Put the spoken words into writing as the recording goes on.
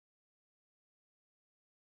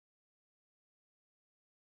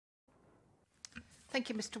Thank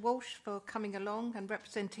you, Mr. Walsh, for coming along and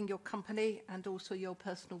representing your company and also your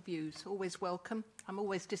personal views. Always welcome. I'm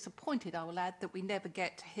always disappointed, I will add, that we never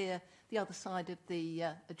get to hear the other side of the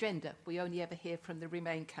agenda. We only ever hear from the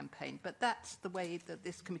Remain campaign, but that's the way that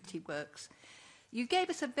this committee works. You gave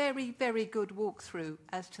us a very, very good walkthrough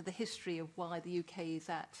as to the history of why the UK is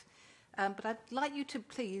at. But I'd like you to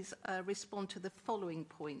please respond to the following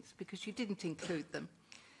points, because you didn't include them.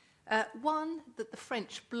 One, that the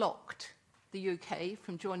French blocked the UK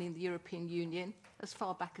from joining the European Union as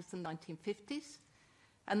far back as the 1950s,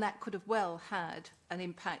 and that could have well had an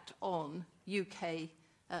impact on UK,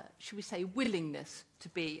 should we say, willingness to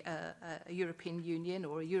be a European Union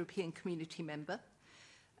or a European community member.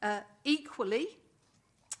 Equally,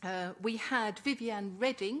 we had Viviane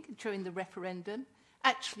Reding during the referendum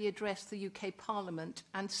actually address the UK Parliament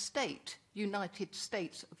and state United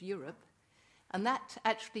States of Europe, and that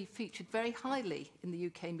actually featured very highly in the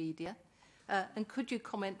UK media. And could you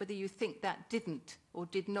comment whether you think that didn't or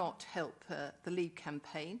did not help the Leave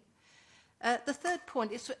campaign? The third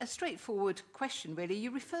point is a straightforward question, really.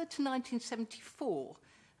 You referred to 1974,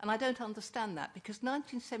 and I don't understand that, because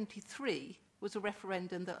 1973 was a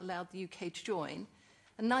referendum that allowed the UK to join,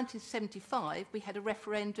 and 1975 we had a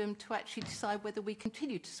referendum to actually decide whether we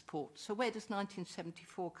continue to support. So where does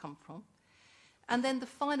 1974 come from? And then the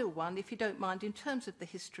final one, if you don't mind, in terms of the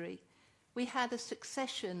history, we had a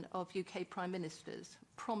succession of UK Prime Ministers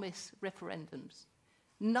promise referendums.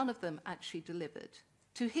 None of them actually delivered.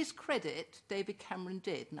 To his credit, David Cameron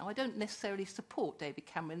did. Now, I don't necessarily support David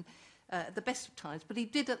Cameron at the best of times, but he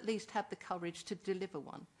did at least have the courage to deliver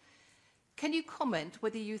one. Can you comment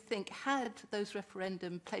whether you think, had those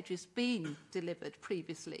referendum pledges been delivered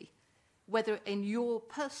previously, whether in your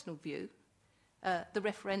personal view, the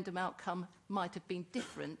referendum outcome might have been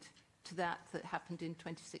different to that happened in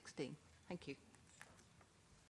 2016? Thank you.